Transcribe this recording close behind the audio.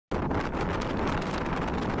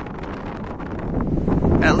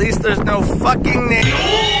At least there's no fucking name.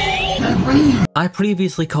 I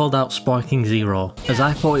previously called out Sparking Zero, as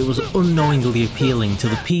I thought it was unknowingly appealing to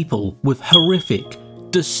the people with horrific,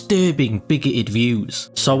 disturbing, bigoted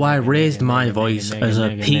views. So I raised my voice as a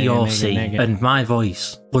POC, and my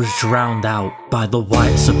voice was drowned out by the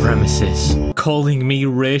white supremacists, calling me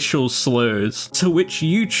racial slurs, to which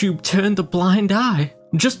YouTube turned a blind eye.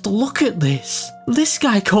 Just look at this. This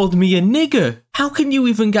guy called me a nigger. How can you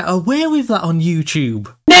even get away with that on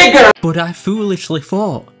YouTube? Nigger! But I foolishly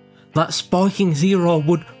thought that Sparking Zero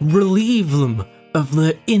would relieve them of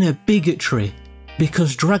their inner bigotry,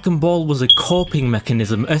 because Dragon Ball was a coping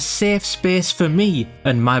mechanism, a safe space for me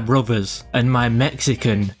and my brothers and my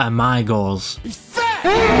Mexican amigos.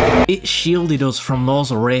 It shielded us from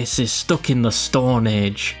those racists stuck in the Stone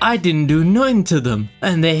Age. I didn't do nothing to them,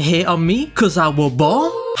 and they hate on me cause I were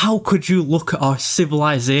born? How could you look at our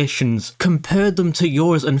civilizations, compare them to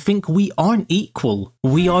yours, and think we aren't equal?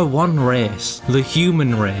 We are one race, the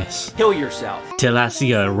human race. Kill yourself. Till I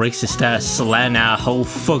see a racist ass slang hoe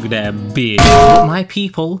fuck that bitch. But my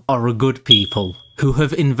people are a good people who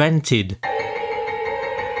have invented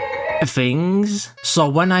things. So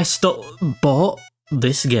when I bought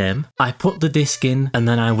this game, I put the disc in and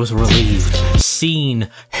then I was relieved. Seen,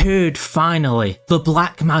 heard finally. The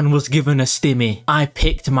black man was given a stimmy. I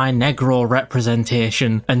picked my Negro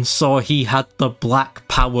representation and saw he had the black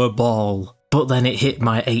power ball. But then it hit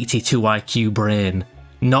my 82 IQ brain.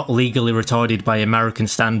 Not legally retarded by American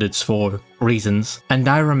standards for reasons. And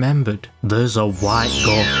I remembered, there's a white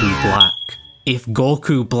Goku Black. If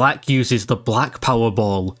Goku Black uses the black power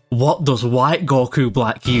ball, what does white Goku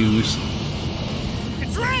Black use?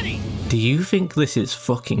 Do you think this is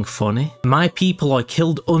fucking funny? My people are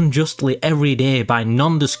killed unjustly every day by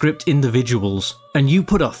nondescript individuals, and you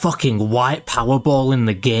put a fucking white powerball in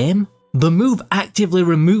the game? The move actively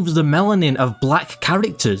removes the melanin of black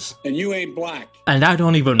characters. And you ain't black. And I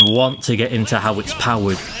don't even want to get into how it's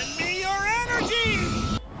powered.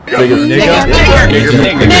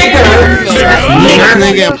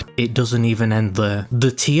 It doesn't even end there.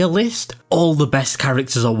 The tier list? All the best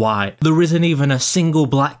characters are white. There isn't even a single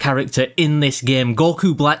black character in this game.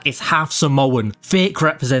 Goku Black is half Samoan. Fake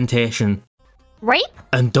representation. Rape?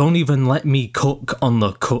 And don't even let me cook on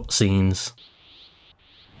the cutscenes.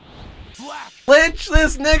 Lynch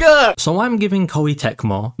this nigga! So I'm giving Koei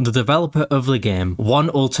Tecmo, the developer of the game, one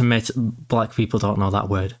ultimate— black people don't know that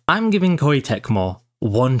word. I'm giving Koei Tecmo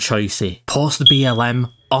one choicey. Post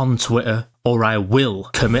BLM on Twitter, or I will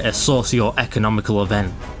commit a socio-economical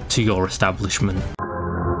event to your establishment.